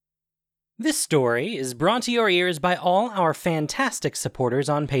This story is brought to your ears by all our fantastic supporters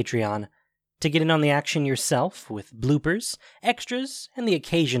on Patreon. To get in on the action yourself with bloopers, extras, and the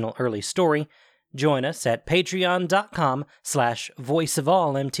occasional early story, join us at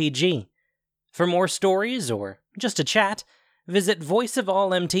patreon.com/voiceofallmtg. For more stories or just a chat, visit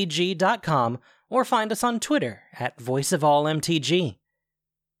voiceofallmtg.com or find us on Twitter at voiceofallmtg.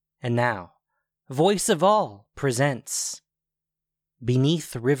 And now, Voice of All presents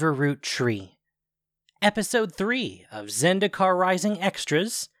Beneath Riverroot Tree, Episode 3 of Zendikar Rising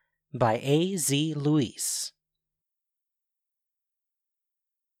Extras by A.Z. Luis.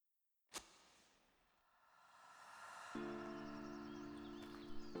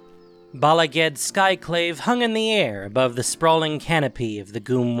 Bala Ged's skyclave hung in the air above the sprawling canopy of the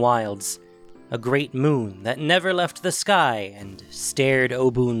Goom Wilds, a great moon that never left the sky and stared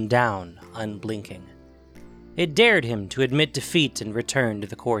Obun down, unblinking. It dared him to admit defeat and return to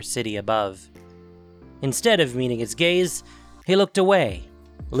the core city above. Instead of meeting its gaze, he looked away,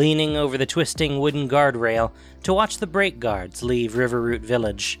 leaning over the twisting wooden guardrail to watch the break guards leave Riverroot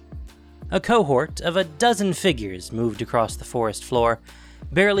Village. A cohort of a dozen figures moved across the forest floor,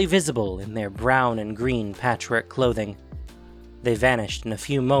 barely visible in their brown and green patchwork clothing. They vanished in a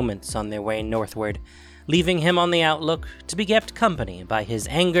few moments on their way northward, leaving him on the outlook to be kept company by his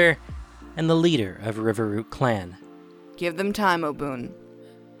anger and the leader of Riverroot Clan. Give them time, Obun.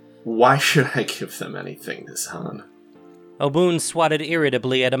 Why should I give them anything, Nizan? Obun swatted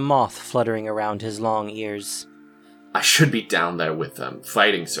irritably at a moth fluttering around his long ears. I should be down there with them,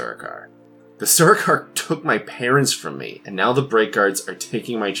 fighting Surikar. The Surikar took my parents from me, and now the Break Guards are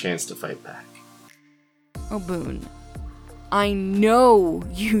taking my chance to fight back. Obun, I know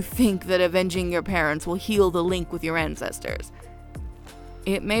you think that avenging your parents will heal the link with your ancestors.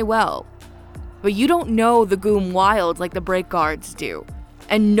 It may well, but you don't know the Goom Wilds like the Break Guards do,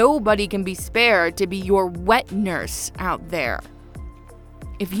 and nobody can be spared to be your wet nurse out there.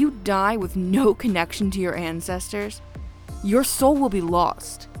 If you die with no connection to your ancestors, your soul will be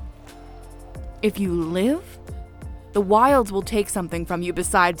lost. If you live, the Wilds will take something from you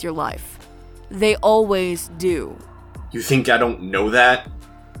besides your life. They always do. You think I don't know that?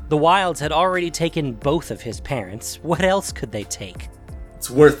 The Wilds had already taken both of his parents. What else could they take? It's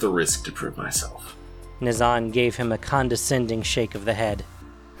worth the risk to prove myself. Nizan gave him a condescending shake of the head.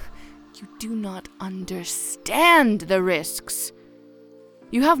 You do not understand the risks.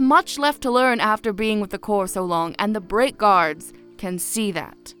 You have much left to learn after being with the Corps so long, and the Break Guards can see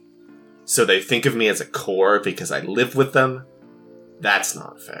that. So they think of me as a core because I live with them? That's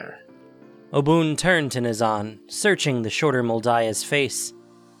not fair. Obun turned to Nizan, searching the shorter Moldaya's face.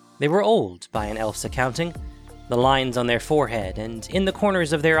 They were old, by an elf's accounting, the lines on their forehead and in the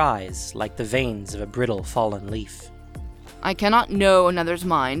corners of their eyes like the veins of a brittle fallen leaf. I cannot know another's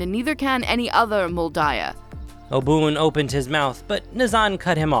mind, and neither can any other Moldaya. Obun opened his mouth, but Nizan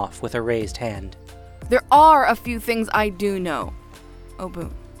cut him off with a raised hand. There are a few things I do know,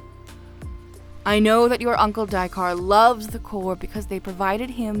 Obun. I know that your Uncle Daikar loves the Corps because they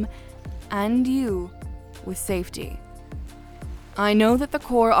provided him and you with safety. I know that the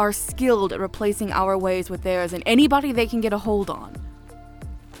Corps are skilled at replacing our ways with theirs and anybody they can get a hold on.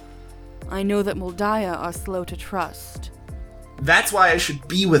 I know that Moldaya are slow to trust. That's why I should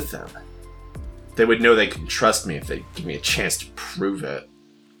be with them. They would know they can trust me if they give me a chance to prove it.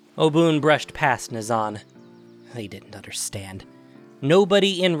 Obun brushed past Nizan. He didn't understand.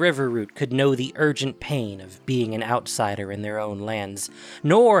 Nobody in Riverroot could know the urgent pain of being an outsider in their own lands,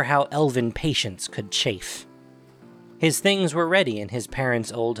 nor how elven patience could chafe. His things were ready in his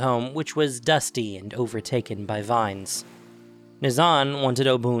parents' old home, which was dusty and overtaken by vines. Nizan wanted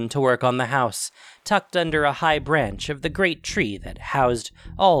Obun to work on the house, tucked under a high branch of the great tree that housed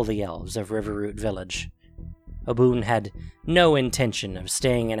all the elves of Riverroot Village. Obun had no intention of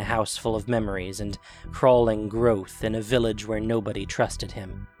staying in a house full of memories and crawling growth in a village where nobody trusted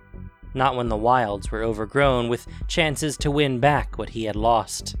him. Not when the Wilds were overgrown with chances to win back what he had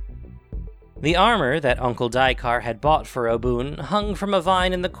lost. The armor that Uncle Daikar had bought for Obun hung from a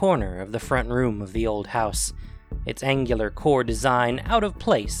vine in the corner of the front room of the old house, its angular core design out of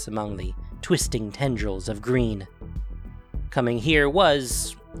place among the twisting tendrils of green. Coming here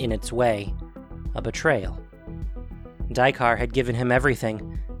was, in its way, a betrayal. Daikar had given him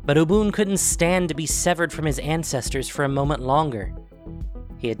everything, but Obun couldn't stand to be severed from his ancestors for a moment longer.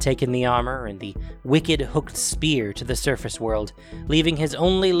 He had taken the armor and the wicked hooked spear to the surface world, leaving his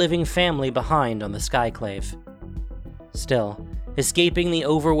only living family behind on the Skyclave. Still, escaping the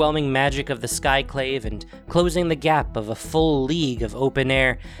overwhelming magic of the Skyclave and closing the gap of a full league of open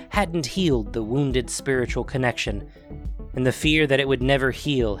air hadn't healed the wounded spiritual connection, and the fear that it would never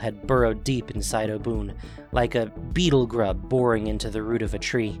heal had burrowed deep inside Obun, like a beetle grub boring into the root of a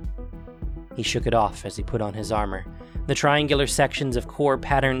tree. He shook it off as he put on his armor, the triangular sections of core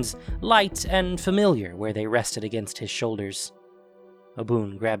patterns light and familiar where they rested against his shoulders.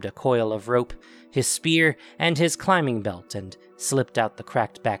 Obun grabbed a coil of rope, his spear, and his climbing belt and slipped out the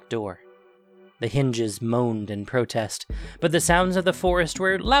cracked back door. The hinges moaned in protest, but the sounds of the forest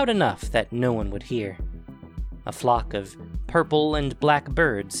were loud enough that no one would hear. A flock of purple and black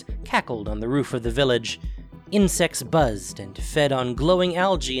birds cackled on the roof of the village. Insects buzzed and fed on glowing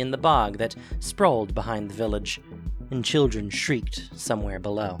algae in the bog that sprawled behind the village, and children shrieked somewhere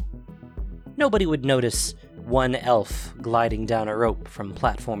below. Nobody would notice one elf gliding down a rope from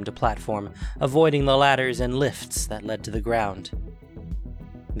platform to platform, avoiding the ladders and lifts that led to the ground.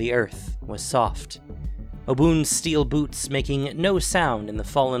 The earth was soft, Obun's steel boots making no sound in the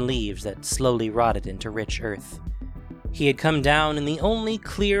fallen leaves that slowly rotted into rich earth. He had come down in the only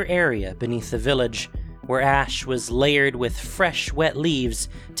clear area beneath the village, where ash was layered with fresh, wet leaves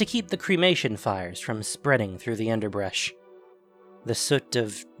to keep the cremation fires from spreading through the underbrush. The soot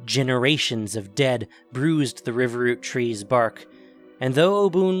of generations of dead bruised the riverroot tree's bark, and though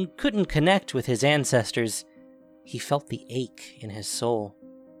Obun couldn't connect with his ancestors, he felt the ache in his soul.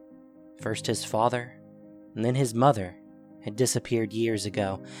 First his father, and then his mother, had disappeared years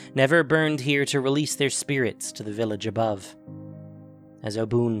ago, never burned here to release their spirits to the village above. As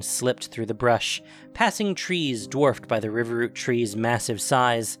Obun slipped through the brush, passing trees dwarfed by the riverroot tree's massive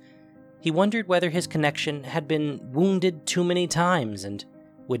size, he wondered whether his connection had been wounded too many times and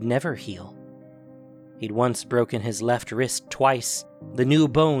would never heal. He'd once broken his left wrist twice. The new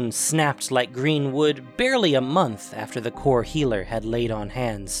bone snapped like green wood barely a month after the core healer had laid on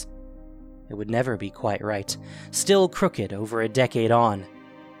hands. It would never be quite right, still crooked over a decade on.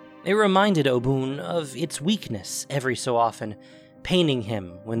 It reminded Obun of its weakness every so often, paining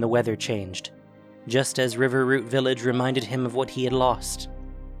him when the weather changed, just as Riverroot Village reminded him of what he had lost.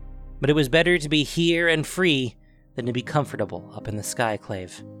 But it was better to be here and free than to be comfortable up in the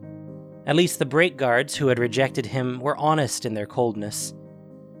Skyclave. At least the break guards who had rejected him were honest in their coldness.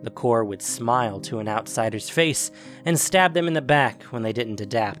 The core would smile to an outsider's face and stab them in the back when they didn't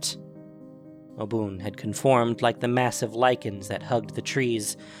adapt. Obun had conformed like the massive lichens that hugged the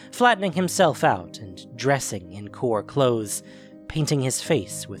trees, flattening himself out and dressing in core clothes, painting his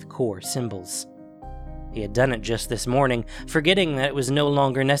face with core symbols. He had done it just this morning, forgetting that it was no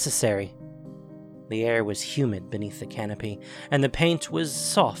longer necessary. The air was humid beneath the canopy, and the paint was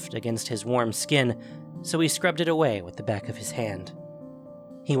soft against his warm skin, so he scrubbed it away with the back of his hand.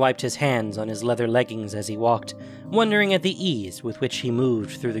 He wiped his hands on his leather leggings as he walked, wondering at the ease with which he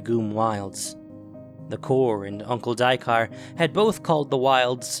moved through the Goom Wilds. The Core and Uncle Daikar had both called the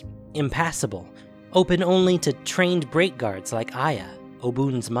wilds impassable, open only to trained break guards like Aya,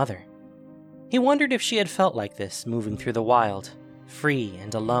 Obun's mother. He wondered if she had felt like this moving through the wild, free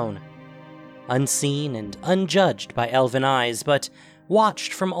and alone. Unseen and unjudged by elven eyes, but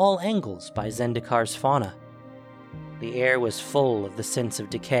watched from all angles by Zendikar's fauna. The air was full of the sense of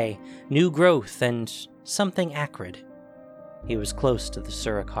decay, new growth, and something acrid. He was close to the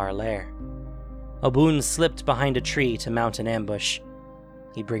Surikar lair. Obun slipped behind a tree to mount an ambush.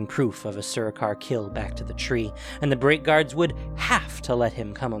 He'd bring proof of a Surikar kill back to the tree, and the break guards would have to let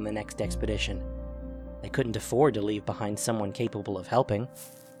him come on the next expedition. They couldn't afford to leave behind someone capable of helping.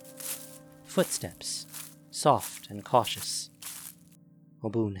 Footsteps, soft and cautious.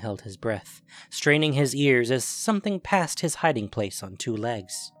 Obun held his breath, straining his ears as something passed his hiding place on two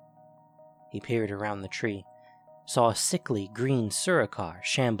legs. He peered around the tree, saw a sickly green Surikar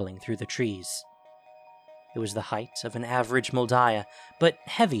shambling through the trees. It was the height of an average Moldaya, but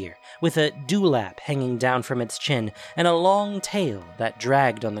heavier, with a dewlap hanging down from its chin and a long tail that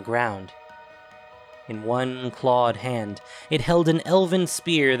dragged on the ground. In one clawed hand, it held an elven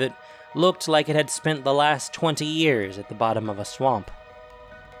spear that looked like it had spent the last 20 years at the bottom of a swamp.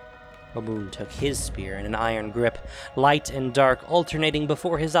 Obun took his spear in an iron grip, light and dark alternating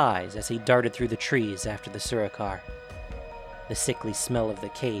before his eyes as he darted through the trees after the Surikar. The sickly smell of the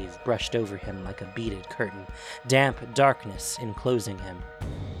cave brushed over him like a beaded curtain, damp darkness enclosing him.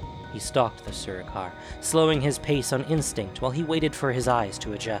 He stalked the Surikar, slowing his pace on instinct while he waited for his eyes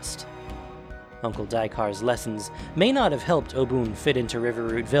to adjust. Uncle Daikar's lessons may not have helped Obun fit into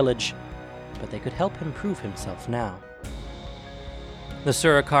Riverroot Village, but they could help him prove himself now. The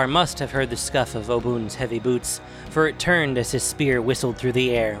Surikar must have heard the scuff of Obun's heavy boots, for it turned as his spear whistled through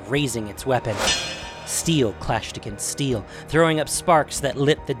the air, raising its weapon. Steel clashed against steel, throwing up sparks that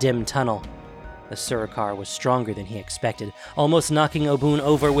lit the dim tunnel. The Surikar was stronger than he expected, almost knocking Obun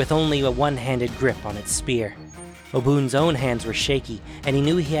over with only a one-handed grip on its spear. Obune's own hands were shaky, and he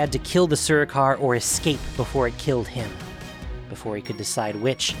knew he had to kill the Surikar or escape before it killed him. Before he could decide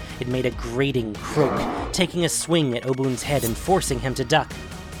which, it made a grating croak, taking a swing at Obune's head and forcing him to duck.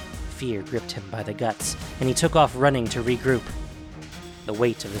 Fear gripped him by the guts, and he took off running to regroup. The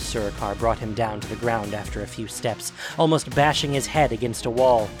weight of the Surikar brought him down to the ground after a few steps, almost bashing his head against a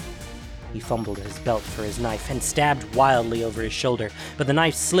wall. He fumbled at his belt for his knife and stabbed wildly over his shoulder, but the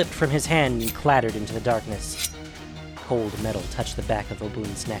knife slipped from his hand and clattered into the darkness. Cold metal touched the back of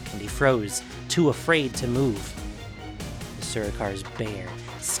Obune's neck, and he froze, too afraid to move. The Surikar's bare,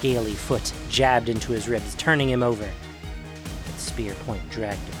 scaly foot jabbed into his ribs, turning him over. Its spear point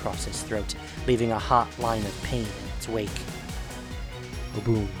dragged across his throat, leaving a hot line of pain in its wake.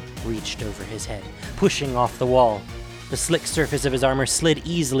 Obune reached over his head, pushing off the wall. The slick surface of his armor slid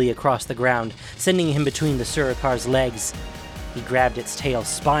easily across the ground, sending him between the Surikar's legs. He grabbed its tail,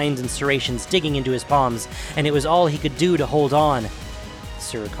 spines and serrations digging into his palms, and it was all he could do to hold on. The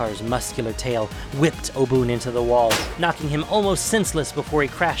Surikar's muscular tail whipped Obune into the wall, knocking him almost senseless before he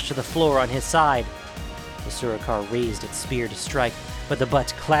crashed to the floor on his side. The Surikar raised its spear to strike, but the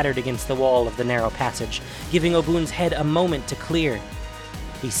butt clattered against the wall of the narrow passage, giving Obune's head a moment to clear.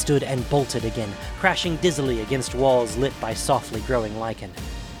 He stood and bolted again, crashing dizzily against walls lit by softly growing lichen.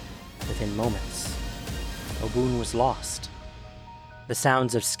 Within moments, Obune was lost. The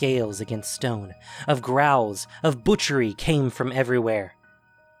sounds of scales against stone, of growls, of butchery came from everywhere.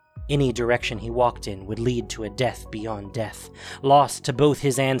 Any direction he walked in would lead to a death beyond death, lost to both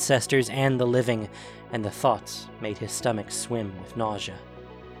his ancestors and the living, and the thoughts made his stomach swim with nausea.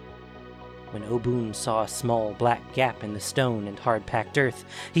 When Obune saw a small black gap in the stone and hard-packed earth,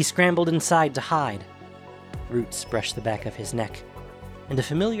 he scrambled inside to hide. Roots brushed the back of his neck, and a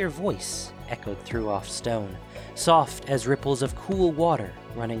familiar voice echoed through off stone, soft as ripples of cool water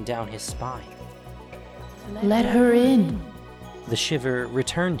running down his spine. Let her in. The shiver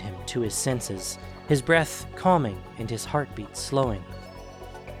returned him to his senses, his breath calming and his heartbeat slowing.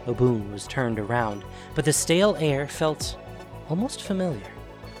 Obune was turned around, but the stale air felt almost familiar.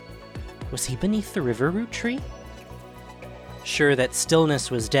 Was he beneath the river-root tree? Sure that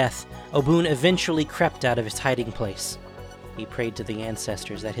stillness was death, Obune eventually crept out of his hiding place. He prayed to the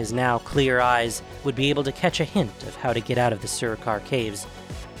ancestors that his now clear eyes would be able to catch a hint of how to get out of the Surikar caves,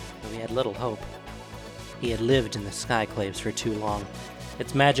 though he had little hope. He had lived in the Skyclaves for too long,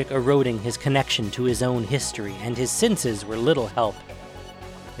 its magic eroding his connection to his own history, and his senses were little help.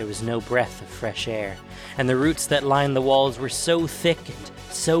 There was no breath of fresh air, and the roots that lined the walls were so thick and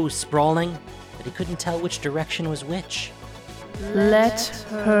so sprawling that he couldn't tell which direction was which. Let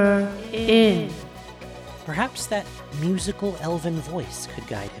her in. Perhaps that musical elven voice could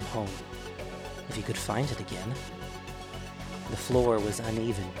guide him home, if he could find it again. The floor was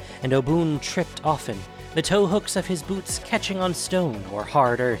uneven, and Obune tripped often, the toe hooks of his boots catching on stone or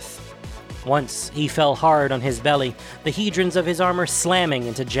hard earth. Once he fell hard on his belly, the hedrons of his armor slamming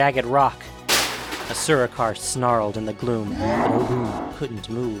into jagged rock. A Surikar snarled in the gloom, but Obune couldn't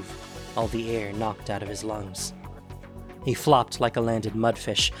move, all the air knocked out of his lungs. He flopped like a landed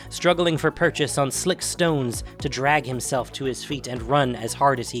mudfish, struggling for purchase on slick stones to drag himself to his feet and run as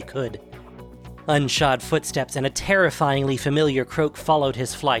hard as he could. Unshod footsteps and a terrifyingly familiar croak followed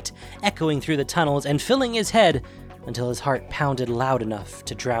his flight, echoing through the tunnels and filling his head until his heart pounded loud enough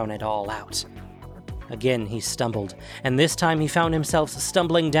to drown it all out. Again he stumbled, and this time he found himself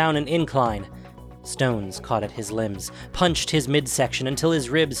stumbling down an incline. Stones caught at his limbs, punched his midsection until his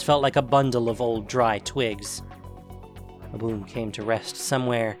ribs felt like a bundle of old dry twigs. Obune came to rest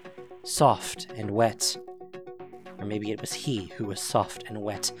somewhere soft and wet. Or maybe it was he who was soft and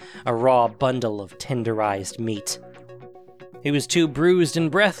wet, a raw bundle of tenderized meat. He was too bruised and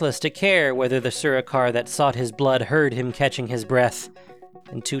breathless to care whether the Surikar that sought his blood heard him catching his breath,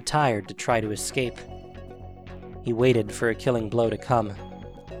 and too tired to try to escape. He waited for a killing blow to come.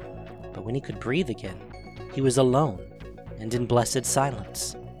 But when he could breathe again, he was alone and in blessed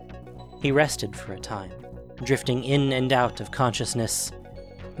silence. He rested for a time, drifting in and out of consciousness,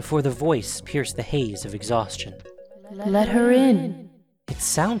 before the voice pierced the haze of exhaustion. Let her in. It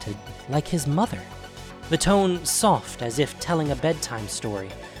sounded like his mother, the tone soft as if telling a bedtime story,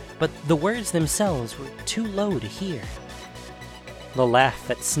 but the words themselves were too low to hear. The laugh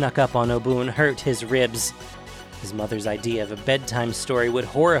that snuck up on Obune hurt his ribs. His mother's idea of a bedtime story would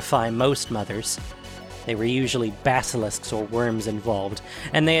horrify most mothers. They were usually basilisks or worms involved,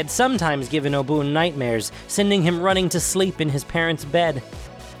 and they had sometimes given Obune nightmares, sending him running to sleep in his parents' bed.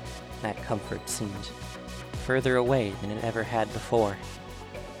 That comfort seemed further away than it ever had before.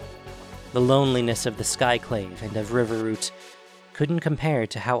 The loneliness of the Skyclave and of Riverroot couldn't compare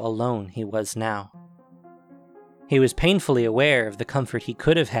to how alone he was now. He was painfully aware of the comfort he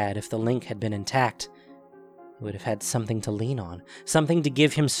could have had if the link had been intact. He would have had something to lean on, something to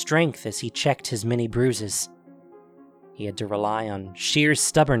give him strength as he checked his many bruises. He had to rely on sheer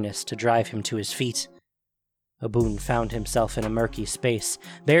stubbornness to drive him to his feet. Obun found himself in a murky space,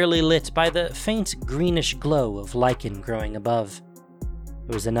 barely lit by the faint greenish glow of lichen growing above.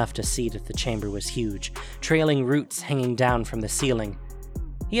 It was enough to see that the chamber was huge, trailing roots hanging down from the ceiling.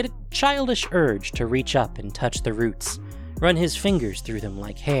 He had a childish urge to reach up and touch the roots, run his fingers through them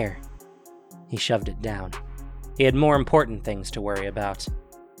like hair. He shoved it down. He had more important things to worry about.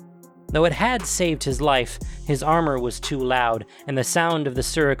 Though it had saved his life, his armor was too loud, and the sound of the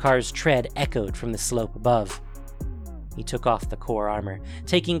Surakar's tread echoed from the slope above. He took off the core armor,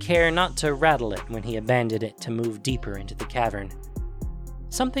 taking care not to rattle it when he abandoned it to move deeper into the cavern.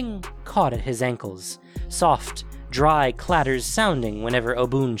 Something caught at his ankles, soft, dry clatters sounding whenever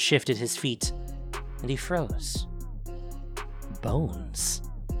Obun shifted his feet, and he froze. Bones.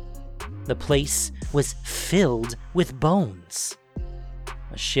 The place was filled with bones.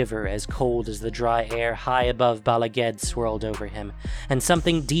 A shiver as cold as the dry air high above Bala Ged swirled over him, and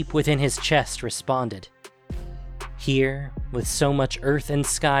something deep within his chest responded. Here, with so much earth and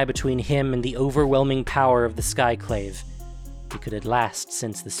sky between him and the overwhelming power of the Skyclave, he could at last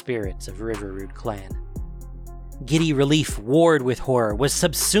sense the spirits of Riverroot clan. Giddy Relief warred with horror, was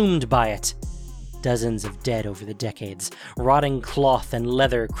subsumed by it. Dozens of dead over the decades, rotting cloth and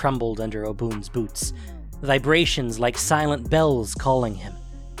leather crumbled under Obun's boots, vibrations like silent bells calling him.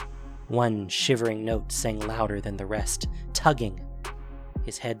 One shivering note sang louder than the rest, tugging.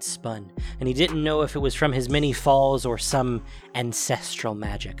 His head spun, and he didn't know if it was from his many falls or some ancestral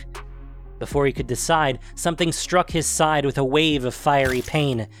magic. Before he could decide, something struck his side with a wave of fiery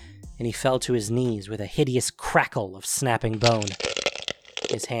pain, and he fell to his knees with a hideous crackle of snapping bone.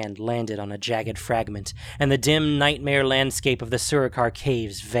 His hand landed on a jagged fragment, and the dim nightmare landscape of the Surakar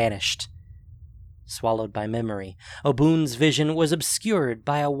caves vanished. Swallowed by memory, Obun's vision was obscured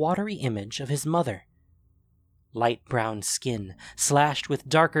by a watery image of his mother. Light brown skin, slashed with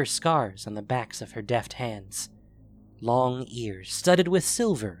darker scars on the backs of her deft hands. Long ears, studded with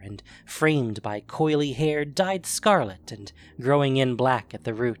silver and framed by coily hair dyed scarlet and growing in black at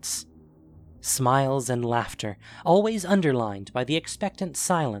the roots. Smiles and laughter, always underlined by the expectant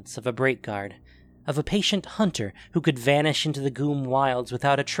silence of a Breakguard, of a patient hunter who could vanish into the Goom wilds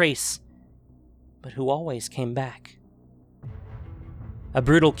without a trace, but who always came back. A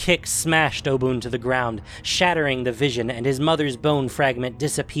brutal kick smashed Obun to the ground, shattering the vision, and his mother's bone fragment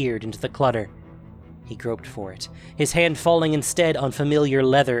disappeared into the clutter. He groped for it, his hand falling instead on familiar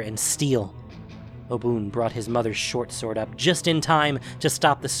leather and steel. Obun brought his mother's short sword up just in time to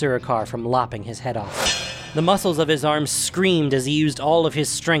stop the Surakar from lopping his head off. The muscles of his arms screamed as he used all of his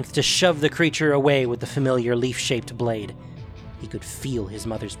strength to shove the creature away with the familiar leaf-shaped blade. He could feel his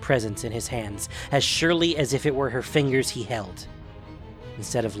mother's presence in his hands, as surely as if it were her fingers he held.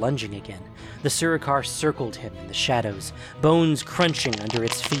 Instead of lunging again, the Surakar circled him in the shadows, bones crunching under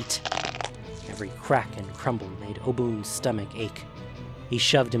its feet. Every crack and crumble made Obun's stomach ache. He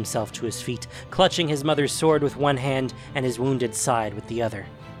shoved himself to his feet, clutching his mother's sword with one hand and his wounded side with the other.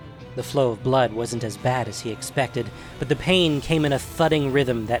 The flow of blood wasn't as bad as he expected, but the pain came in a thudding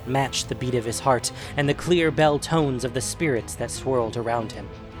rhythm that matched the beat of his heart and the clear bell tones of the spirits that swirled around him.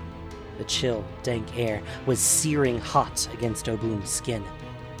 The chill, dank air was searing hot against Obun's skin.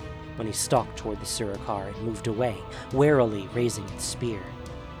 When he stalked toward the Surakar, it moved away, warily raising its spear.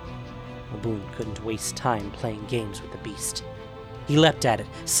 Obun couldn't waste time playing games with the beast. He leapt at it,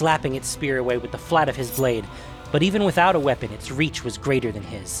 slapping its spear away with the flat of his blade, but even without a weapon, its reach was greater than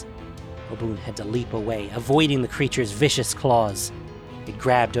his. Obun had to leap away, avoiding the creature's vicious claws. It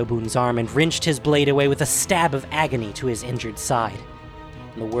grabbed Obun's arm and wrenched his blade away with a stab of agony to his injured side.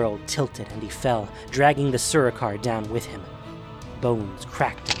 The world tilted and he fell, dragging the Surakar down with him. Bones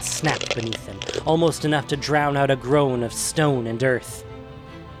cracked and snapped beneath him, almost enough to drown out a groan of stone and earth.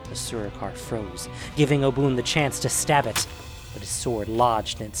 The Surakar froze, giving Obun the chance to stab it, but his sword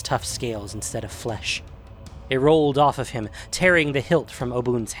lodged in its tough scales instead of flesh. It rolled off of him, tearing the hilt from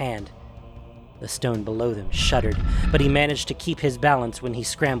Obun's hand. The stone below them shuddered, but he managed to keep his balance when he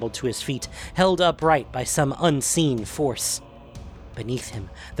scrambled to his feet, held upright by some unseen force. Beneath him,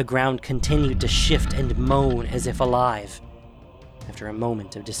 the ground continued to shift and moan as if alive. After a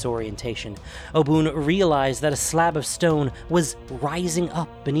moment of disorientation, Obun realized that a slab of stone was rising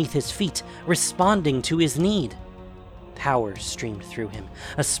up beneath his feet, responding to his need. Power streamed through him,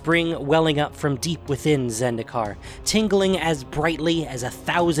 a spring welling up from deep within Zendikar, tingling as brightly as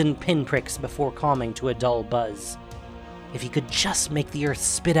 1,000 pinpricks before calming to a dull buzz. If he could just make the earth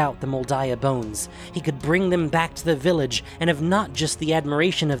spit out the Moldiah bones, he could bring them back to the village and have not just the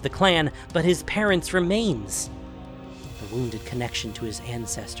admiration of the clan, but his parents' remains. The wounded connection to his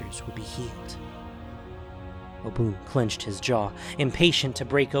ancestors would be healed. Obun clenched his jaw, impatient to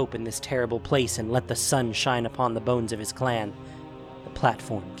break open this terrible place and let the sun shine upon the bones of his clan. The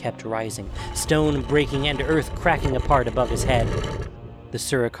platform kept rising, stone breaking and earth cracking apart above his head. The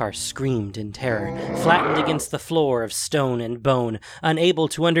Surikar screamed in terror, flattened against the floor of stone and bone, unable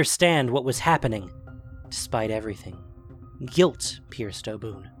to understand what was happening. Despite everything, guilt pierced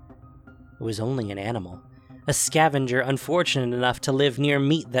Obun. It was only an animal, a scavenger unfortunate enough to live near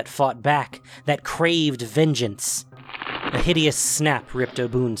meat that fought back, that craved vengeance. A hideous snap ripped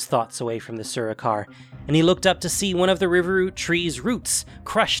Obun's thoughts away from the Surikar, and he looked up to see one of the riverroot tree's roots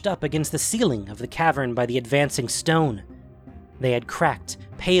crushed up against the ceiling of the cavern by the advancing stone. They had cracked,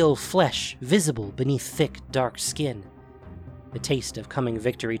 pale flesh visible beneath thick, dark skin. The taste of coming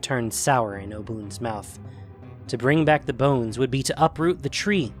victory turned sour in Obun's mouth. To bring back the bones would be to uproot the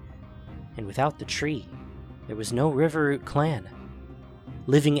tree, and without the tree, there was no Riverroot clan.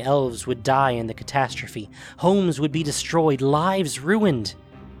 Living elves would die in the catastrophe, homes would be destroyed, lives ruined.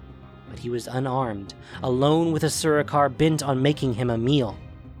 But he was unarmed, alone with a Surikar bent on making him a meal.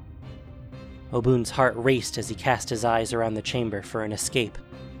 Obun's heart raced as he cast his eyes around the chamber for an escape.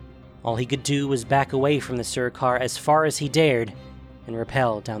 All he could do was back away from the Surikar as far as he dared and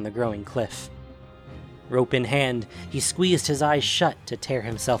rappel down the growing cliff. Rope in hand, he squeezed his eyes shut to tear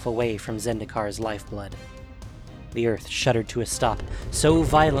himself away from Zendikar's lifeblood. The earth shuddered to a stop, so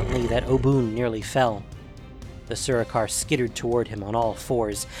violently that Obun nearly fell. The Surikar skittered toward him on all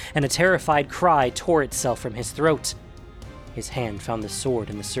fours, and a terrified cry tore itself from his throat. His hand found the sword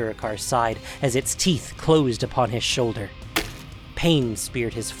in the Surikar's side as its teeth closed upon his shoulder. Pain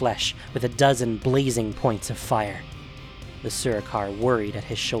speared his flesh with a dozen blazing points of fire. The Surikar worried at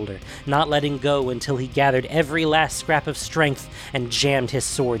his shoulder, not letting go until he gathered every last scrap of strength and jammed his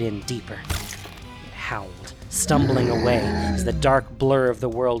sword in deeper. It howled, stumbling away as the dark blur of the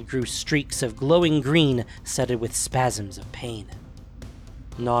world grew streaks of glowing green studded with spasms of pain.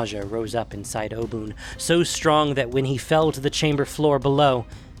 Nausea rose up inside Obun, so strong that when he fell to the chamber floor below,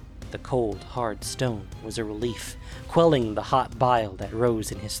 the cold, hard stone was a relief, quelling the hot bile that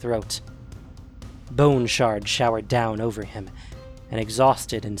rose in his throat. Bone shards showered down over him, and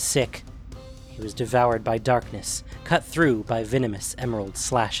exhausted and sick, he was devoured by darkness, cut through by venomous emerald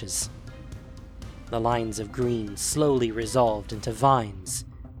slashes. The lines of green slowly resolved into vines,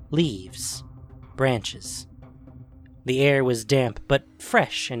 leaves, branches. The air was damp, but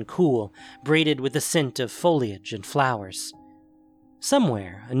fresh and cool, braided with the scent of foliage and flowers.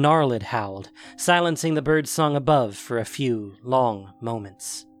 Somewhere, a gnarlid howled, silencing the birdsong above for a few long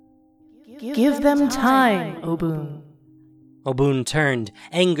moments. Give them time, Obun. Obun turned,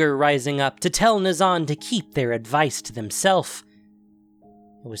 anger rising up, to tell Nazan to keep their advice to themselves.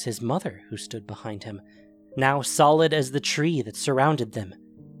 It was his mother who stood behind him, now solid as the tree that surrounded them.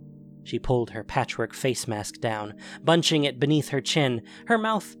 She pulled her patchwork face mask down, bunching it beneath her chin, her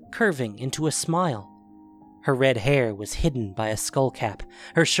mouth curving into a smile. Her red hair was hidden by a skull cap,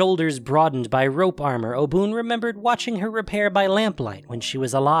 her shoulders broadened by rope armor Obun remembered watching her repair by lamplight when she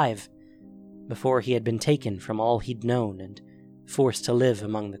was alive, before he had been taken from all he'd known and forced to live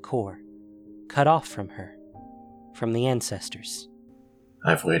among the core, cut off from her, from the ancestors.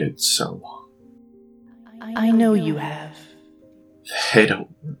 I've waited so long. I know you have. They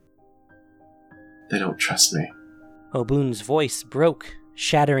don't trust me. Obun's voice broke,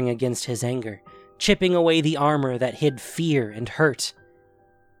 shattering against his anger, chipping away the armor that hid fear and hurt.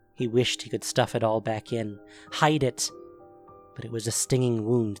 He wished he could stuff it all back in, hide it, but it was a stinging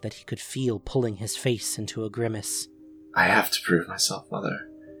wound that he could feel pulling his face into a grimace. I have to prove myself, Mother.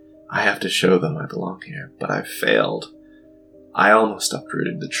 I have to show them I belong here, but I've failed. I almost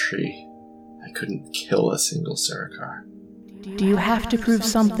uprooted the tree. I couldn't kill a single Surikar. Do you have to prove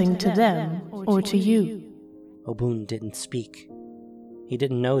something to them or to you? Obun didn't speak. He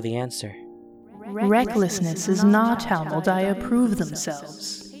didn't know the answer. Recklessness is not how Moldiah prove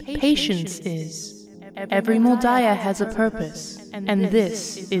themselves. Patience is. Every Moldiah has a purpose, and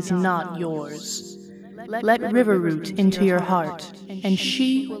this is not yours. Let Riverroot into your heart, and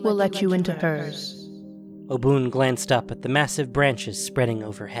she will let you into hers. Obun glanced up at the massive branches spreading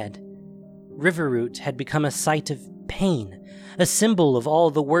overhead. Riverroot had become a sight of pain, a symbol of all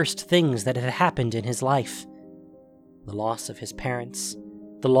the worst things that had happened in his life. The loss of his parents,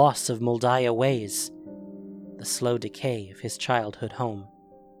 the loss of Moldiah ways, the slow decay of his childhood home.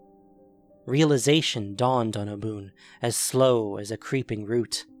 Realization dawned on Obun, as slow as a creeping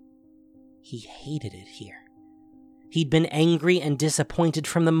root. He hated it here. He'd been angry and disappointed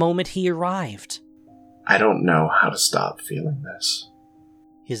from the moment he arrived. I don't know how to stop feeling this.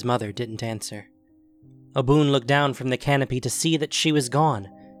 His mother didn't answer. Obun looked down from the canopy to see that she was gone.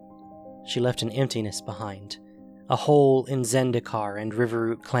 She left an emptiness behind, a hole in Zendikar and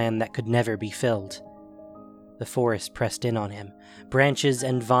Riverroot clan that could never be filled. The forest pressed in on him, branches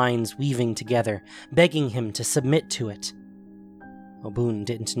and vines weaving together, begging him to submit to it. Obun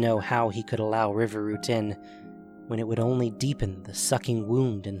didn't know how he could allow Riverroot in, when it would only deepen the sucking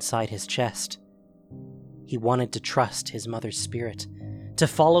wound inside his chest. He wanted to trust his mother's spirit, to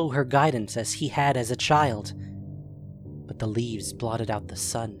follow her guidance as he had as a child. But the leaves blotted out the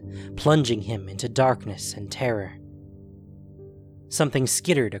sun, plunging him into darkness and terror. Something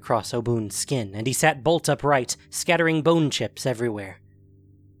skittered across Obun's skin, and he sat bolt upright, scattering bone chips everywhere.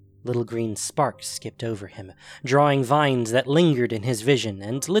 Little green sparks skipped over him, drawing vines that lingered in his vision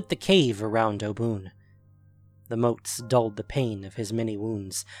and lit the cave around Obun. The motes dulled the pain of his many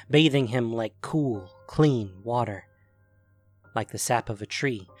wounds, bathing him like cool, clean water. Like the sap of a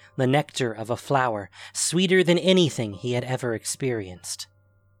tree, the nectar of a flower, sweeter than anything he had ever experienced.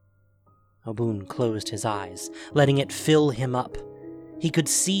 Obun closed his eyes, letting it fill him up. He could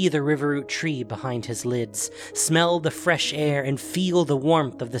see the Riverroot tree behind his lids, smell the fresh air, and feel the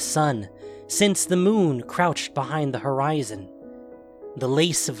warmth of the sun, sense the moon crouched behind the horizon. The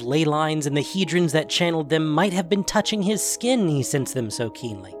lace of ley lines and the hedrons that channeled them might have been touching his skin, he sensed them so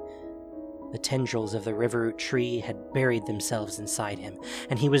keenly. The tendrils of the Riverroot tree had buried themselves inside him,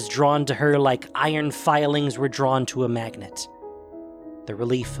 and he was drawn to her like iron filings were drawn to a magnet. The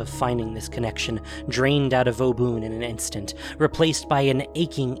relief of finding this connection drained out of Obun in an instant, replaced by an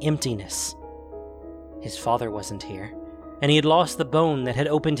aching emptiness. His father wasn't here, and he had lost the bone that had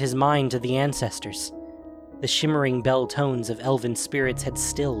opened his mind to the ancestors. The shimmering bell tones of elven spirits had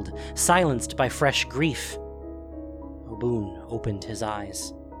stilled, silenced by fresh grief. Obun opened his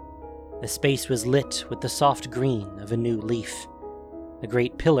eyes. The space was lit with the soft green of a new leaf. A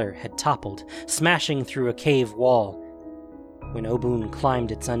great pillar had toppled, smashing through a cave wall. When Obun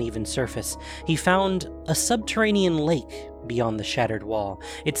climbed its uneven surface, he found a subterranean lake beyond the shattered wall,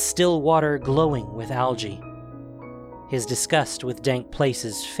 its still water glowing with algae. His disgust with dank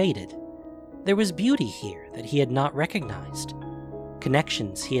places faded. There was beauty here that he had not recognized,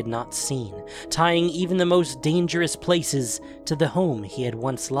 connections he had not seen, tying even the most dangerous places to the home he had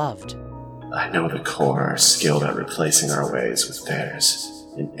once loved. I know the Core are skilled at replacing our ways with theirs,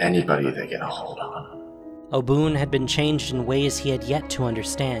 in anybody they get a hold on. Obun had been changed in ways he had yet to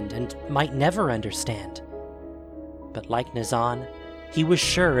understand, and might never understand. But like Nazan, he was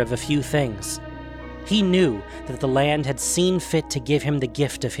sure of a few things. He knew that the land had seen fit to give him the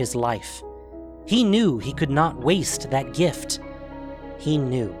gift of his life. He knew he could not waste that gift. He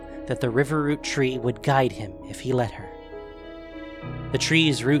knew that the Riverroot tree would guide him if he let her. The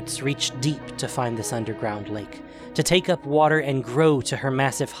tree's roots reached deep to find this underground lake, to take up water and grow to her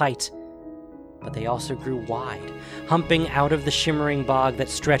massive height. But they also grew wide, humping out of the shimmering bog that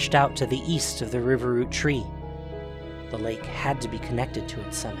stretched out to the east of the Riverroot tree. The lake had to be connected to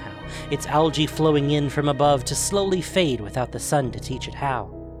it somehow, its algae flowing in from above to slowly fade without the sun to teach it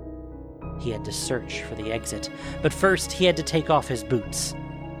how. He had to search for the exit, but first he had to take off his boots.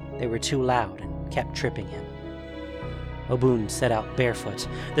 They were too loud and kept tripping him. Obun set out barefoot,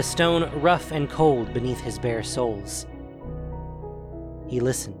 the stone rough and cold beneath his bare soles. He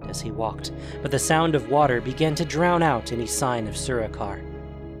listened as he walked, but the sound of water began to drown out any sign of Surakar.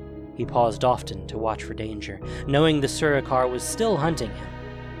 He paused often to watch for danger, knowing the Surakar was still hunting him.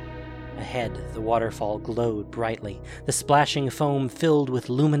 Ahead, the waterfall glowed brightly, the splashing foam filled with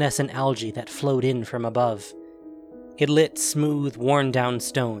luminescent algae that flowed in from above. It lit smooth, worn-down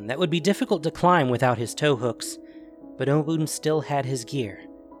stone that would be difficult to climb without his toe hooks, but Obun still had his gear.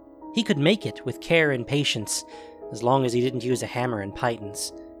 He could make it with care and patience, as long as he didn't use a hammer and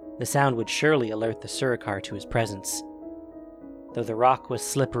pythons. The sound would surely alert the Surakar to his presence. Though the rock was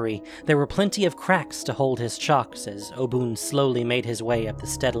slippery, there were plenty of cracks to hold his chalks as Obun slowly made his way up the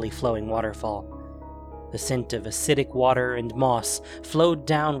steadily flowing waterfall. The scent of acidic water and moss flowed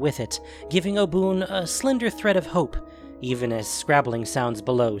down with it, giving Obun a slender thread of hope, even as scrabbling sounds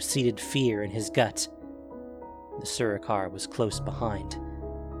below seeded fear in his gut. The Surakar was close behind.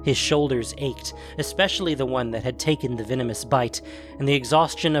 His shoulders ached, especially the one that had taken the venomous bite, and the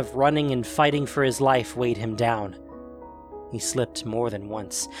exhaustion of running and fighting for his life weighed him down. He slipped more than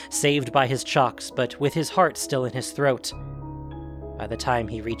once, saved by his chalks, but with his heart still in his throat. By the time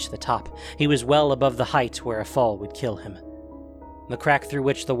he reached the top, he was well above the height where a fall would kill him. The crack through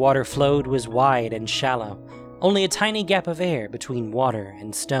which the water flowed was wide and shallow, only a tiny gap of air between water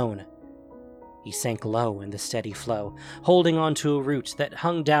and stone. He sank low in the steady flow, holding onto a root that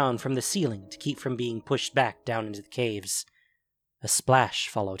hung down from the ceiling to keep from being pushed back down into the caves. A splash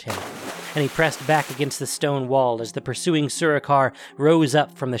followed him, and he pressed back against the stone wall as the pursuing Surikar rose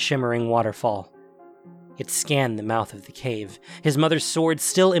up from the shimmering waterfall. It scanned the mouth of the cave, his mother's sword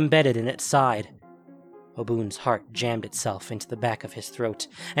still embedded in its side. Obune's heart jammed itself into the back of his throat,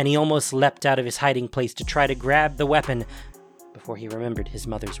 and he almost leapt out of his hiding place to try to grab the weapon before he remembered his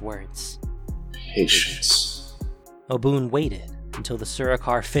mother's words. Patience. Obune waited until the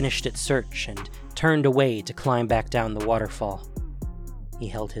Surikar finished its search and turned away to climb back down the waterfall. He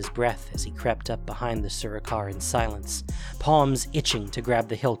held his breath as he crept up behind the Surikar in silence, palms itching to grab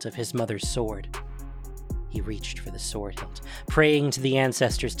the hilt of his mother's sword. He reached for the sword hilt, praying to the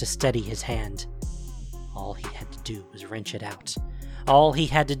ancestors to steady his hand. All he had to do was wrench it out. All he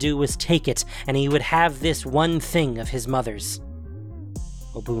had to do was take it, and he would have this one thing of his mother's.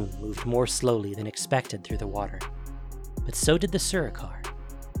 Obune moved more slowly than expected through the water, but so did the Surikar.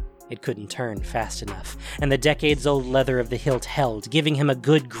 It couldn't turn fast enough, and the decades-old leather of the hilt held, giving him a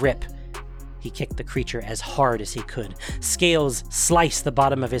good grip. He kicked the creature as hard as he could. Scales sliced the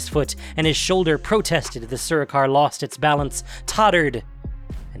bottom of his foot, and his shoulder protested as the Surikar lost its balance, tottered,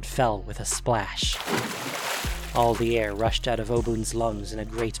 and fell with a splash. All the air rushed out of Obune's lungs in a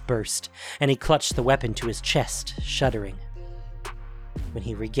great burst, and he clutched the weapon to his chest, shuddering. When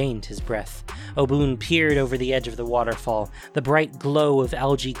he regained his breath, Obune peered over the edge of the waterfall, the bright glow of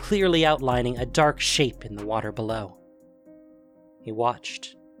algae clearly outlining a dark shape in the water below. He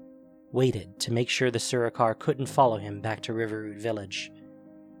watched, waited to make sure the Surikar couldn't follow him back to Riverroot Village.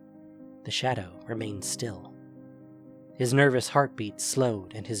 The shadow remained still. His nervous heartbeat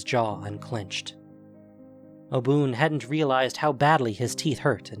slowed and his jaw unclenched. Obune hadn't realized how badly his teeth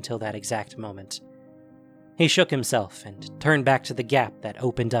hurt until that exact moment. He shook himself and turned back to the gap that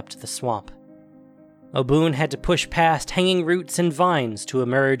opened up to the swamp. Obune had to push past hanging roots and vines to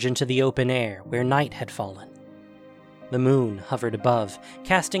emerge into the open air where night had fallen. The moon hovered above,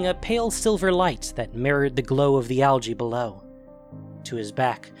 casting a pale silver light that mirrored the glow of the algae below. To his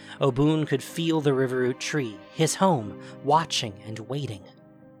back, Obune could feel the Riverroot tree, his home, watching and waiting.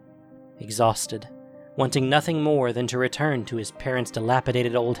 Exhausted, wanting nothing more than to return to his parents'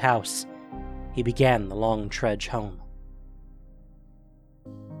 dilapidated old house, he began the long trudge home.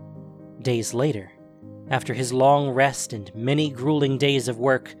 Days later, after his long rest and many grueling days of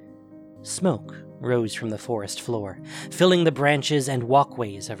work, smoke rose from the forest floor, filling the branches and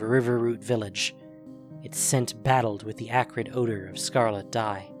walkways of Riverroot Village. Its scent battled with the acrid odor of scarlet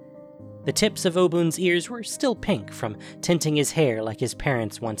dye. The tips of Obune's ears were still pink from tinting his hair like his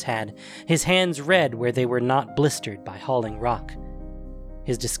parents once had, his hands red where they were not blistered by hauling rock.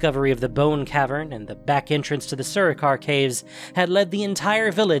 His discovery of the Bone Cavern and the back entrance to the Surikar Caves had led the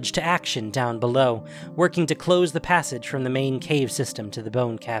entire village to action down below, working to close the passage from the main cave system to the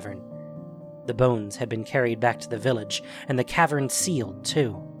Bone Cavern. The bones had been carried back to the village, and the cavern sealed,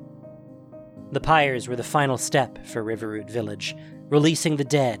 too. The pyres were the final step for Riverroot Village, releasing the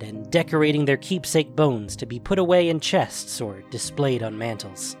dead and decorating their keepsake bones to be put away in chests or displayed on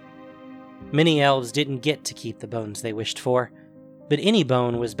mantles. Many elves didn't get to keep the bones they wished for, but any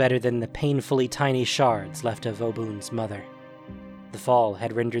bone was better than the painfully tiny shards left of Obune's mother. The fall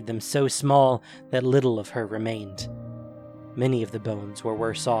had rendered them so small that little of her remained. Many of the bones were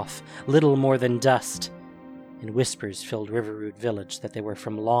worse off, little more than dust, and whispers filled Riverroot Village that they were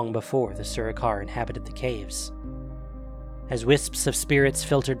from long before the Surikar inhabited the caves. As wisps of spirits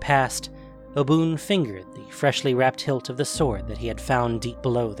filtered past, Obune fingered the freshly wrapped hilt of the sword that he had found deep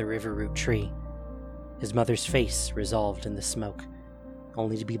below the Riverroot tree. His mother's face resolved in the smoke,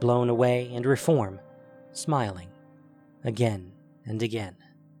 only to be blown away and reform, smiling, again and again.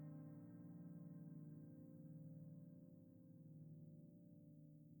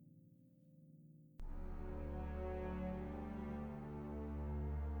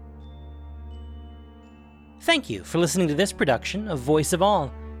 Thank you for listening to this production of Voice of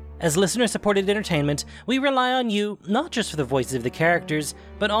All. As listener-supported entertainment, we rely on you not just for the voices of the characters,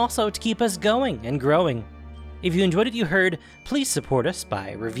 but also to keep us going and growing. If you enjoyed what you heard, please support us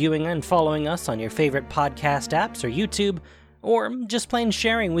by reviewing and following us on your favorite podcast apps or YouTube, or just plain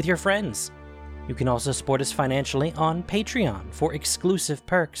sharing with your friends. You can also support us financially on Patreon for exclusive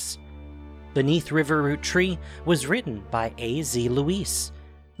perks. Beneath Riverroot Tree was written by A.Z. Luis.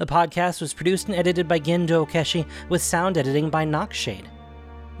 The podcast was produced and edited by Gendo Okeshi, with sound editing by Nockshade.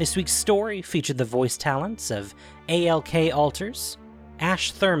 This week's story featured the voice talents of ALK Alters,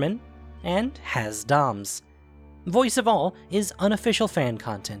 Ash Thurman, and Haz Doms. Voice of All is unofficial fan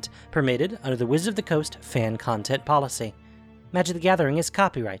content, permitted under the Wizard of the Coast fan content policy. Magic the Gathering is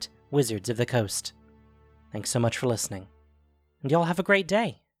copyright Wizards of the Coast. Thanks so much for listening. And y'all have a great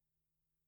day.